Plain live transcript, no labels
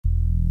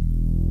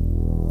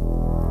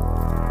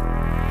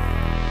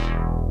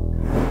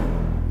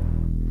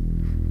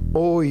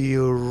Oh,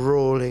 you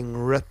rolling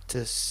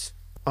raptors.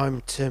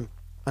 I'm Tim,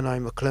 and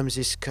I'm a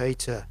clumsy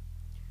skater.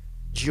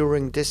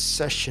 During this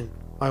session,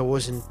 I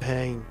was in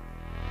pain.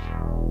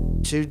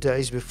 2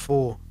 days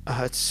before, I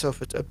had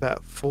suffered a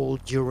bad fall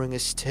during a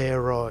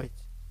stair ride.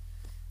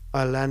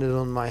 I landed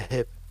on my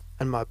hip,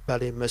 and my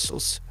belly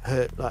muscles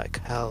hurt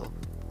like hell.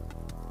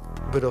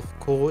 But of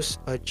course,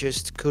 I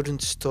just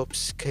couldn't stop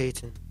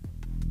skating.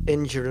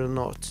 Injured or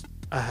not,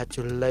 I had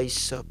to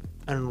lace up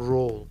and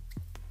roll.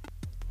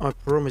 I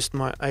promised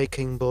my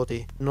aching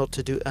body not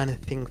to do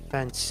anything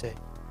fancy.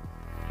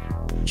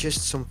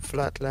 Just some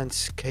flatland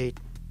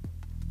skating.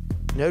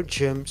 No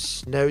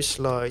jumps, no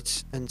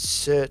slides, and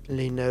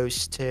certainly no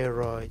stair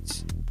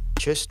rides.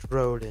 Just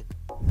rolling.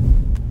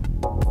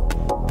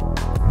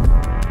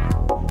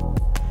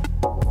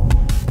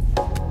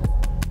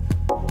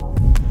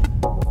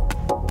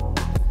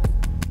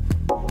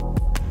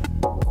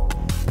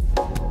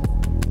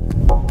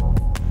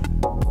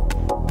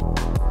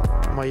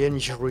 My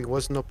injury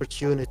was an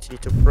opportunity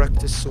to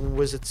practice some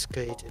wizard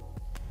skating.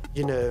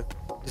 You know,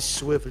 the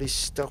swivelly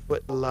stuff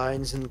with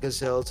lines and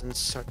gazelles and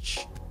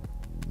such.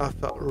 I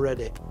felt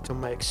ready to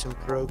make some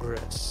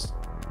progress.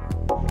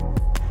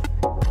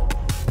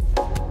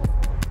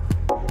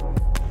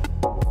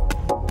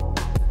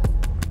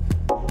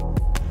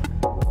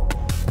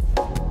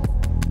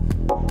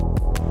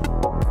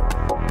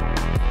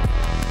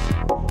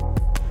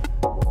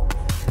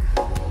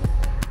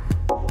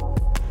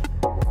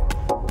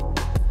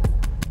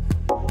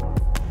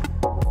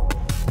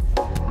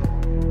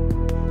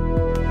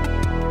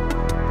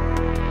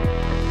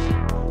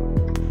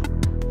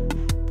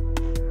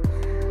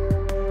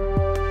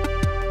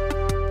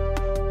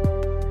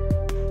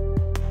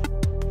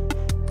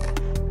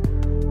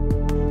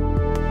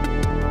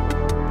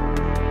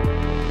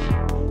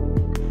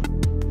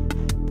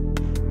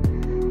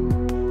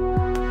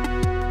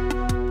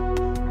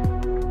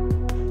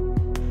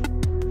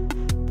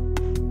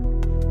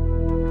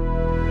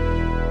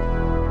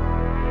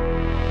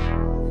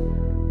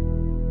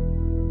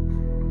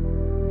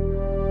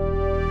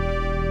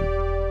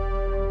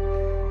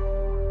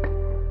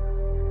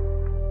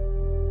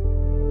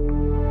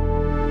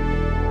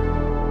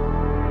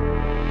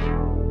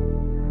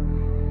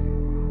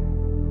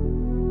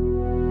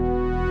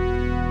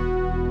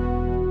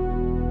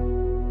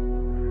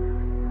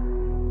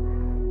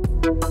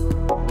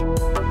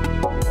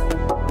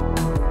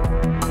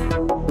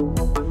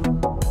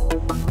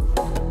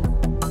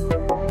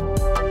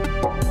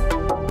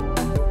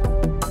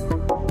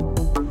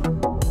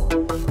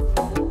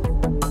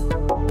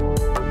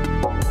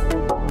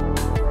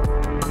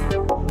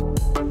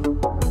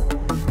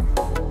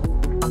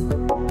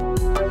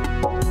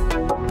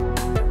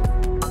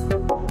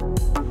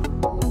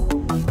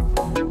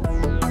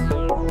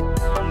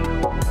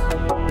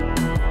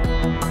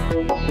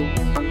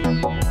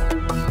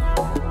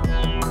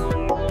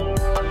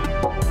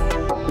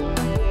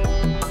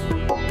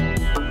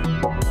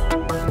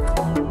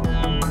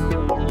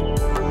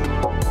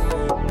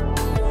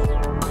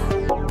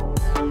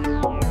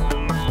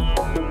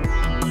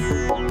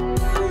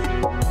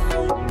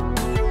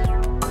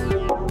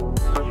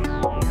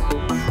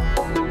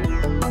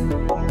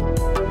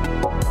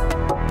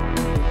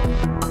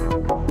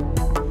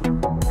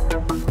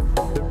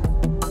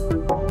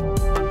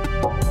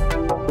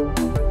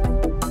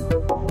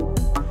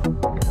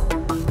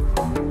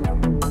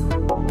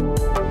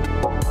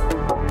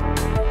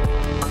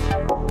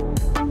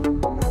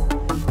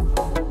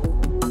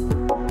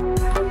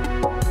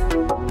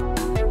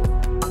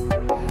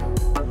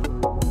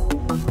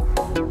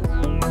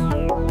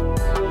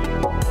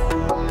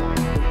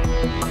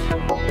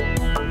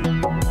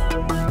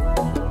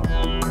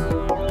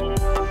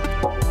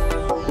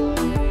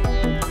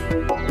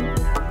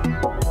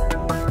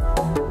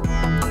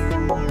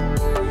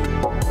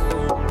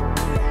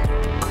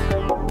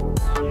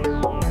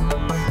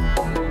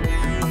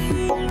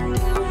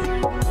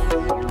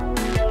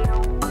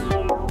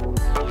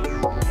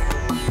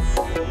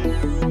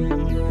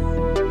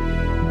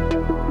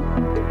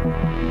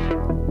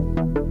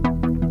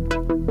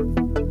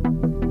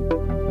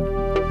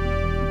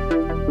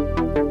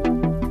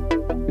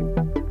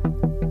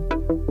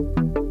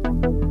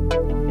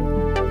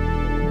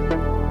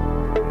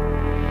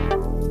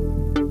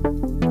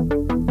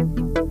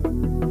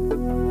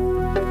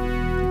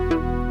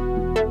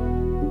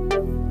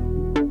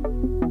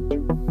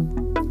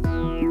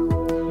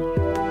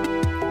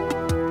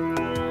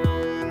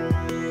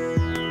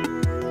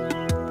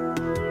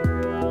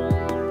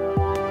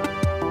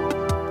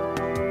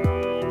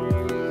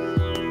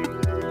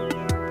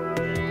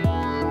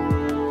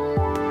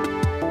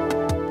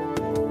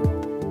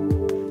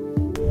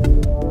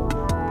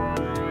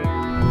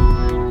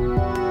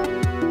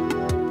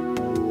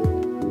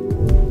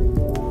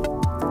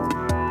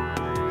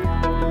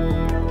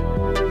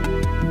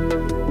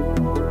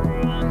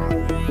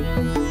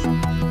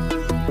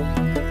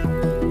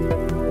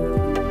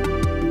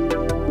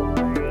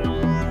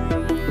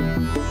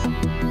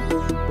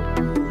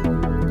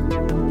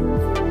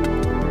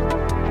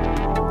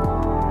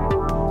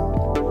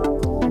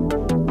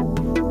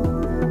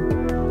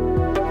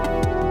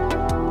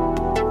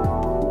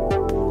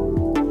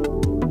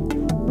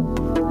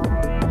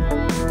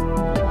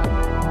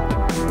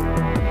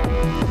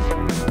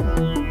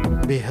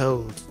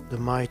 Behold the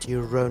mighty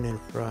Ronin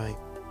fry.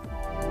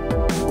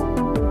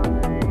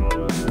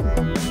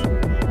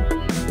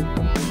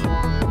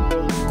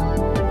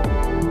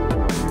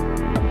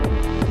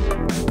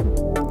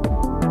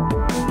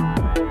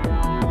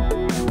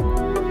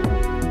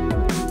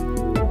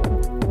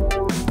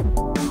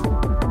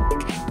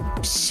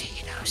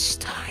 See those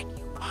tiny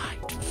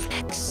white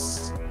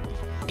flecks?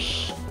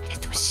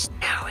 It was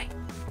snowing.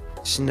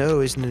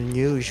 Snow isn't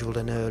unusual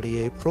in early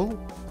April,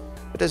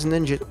 but as an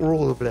injured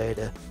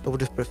rollerblader, I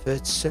would have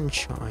preferred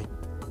sunshine.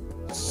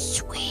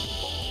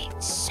 Sweet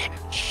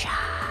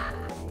sunshine.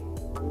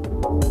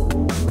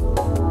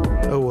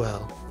 Oh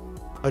well,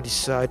 I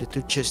decided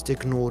to just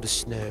ignore the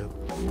snow.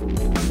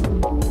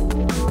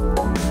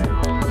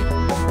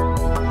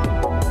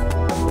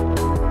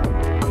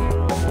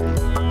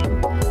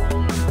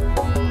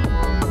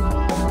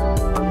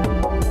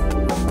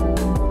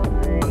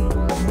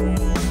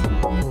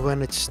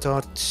 When it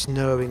started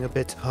snowing a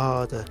bit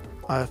harder,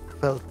 I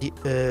felt the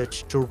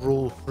urge to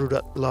roll through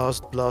that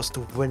last blast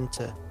of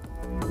winter.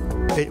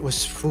 It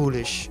was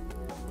foolish,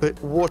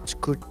 but what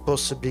could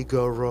possibly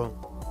go wrong?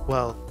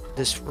 Well,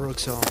 this for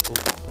example.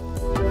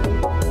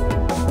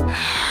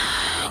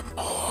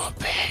 More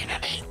pain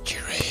and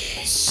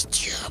injury,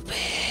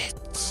 stupid.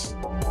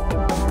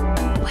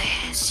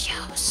 Where's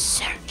your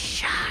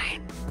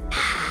sunshine?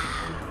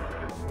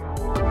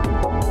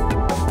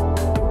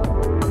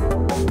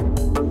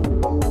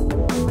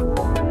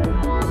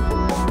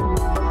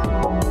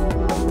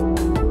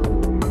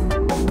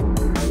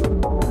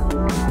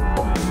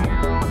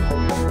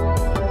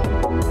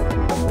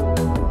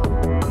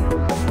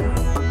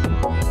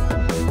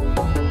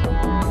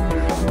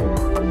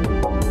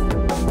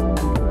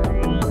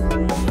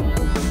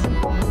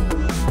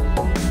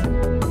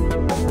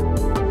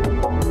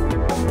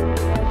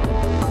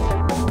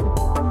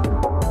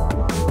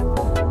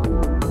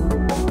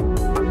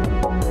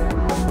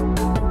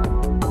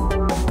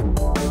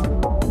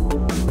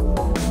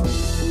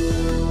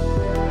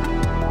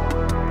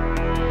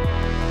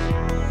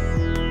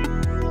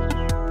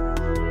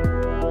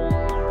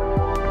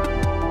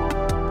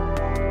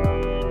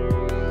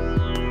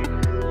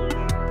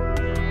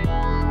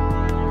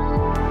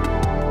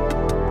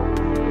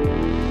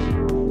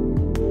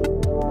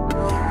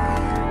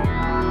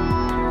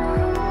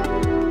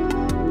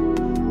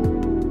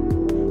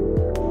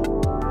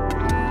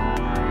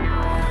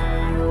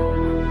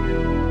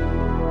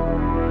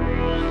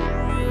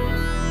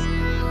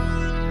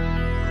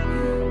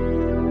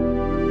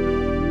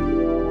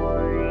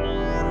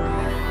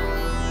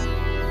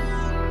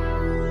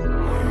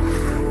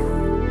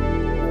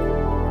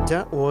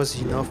 That was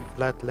enough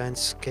flatland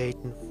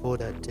skating for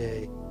that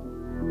day.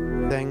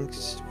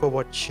 Thanks for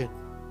watching.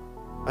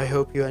 I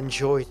hope you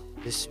enjoyed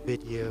this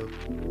video.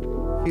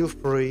 Feel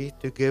free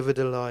to give it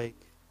a like,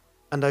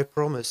 and I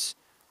promise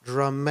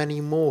there are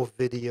many more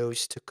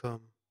videos to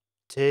come.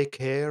 Take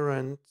care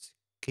and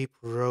keep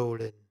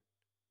rolling.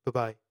 Bye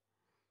bye.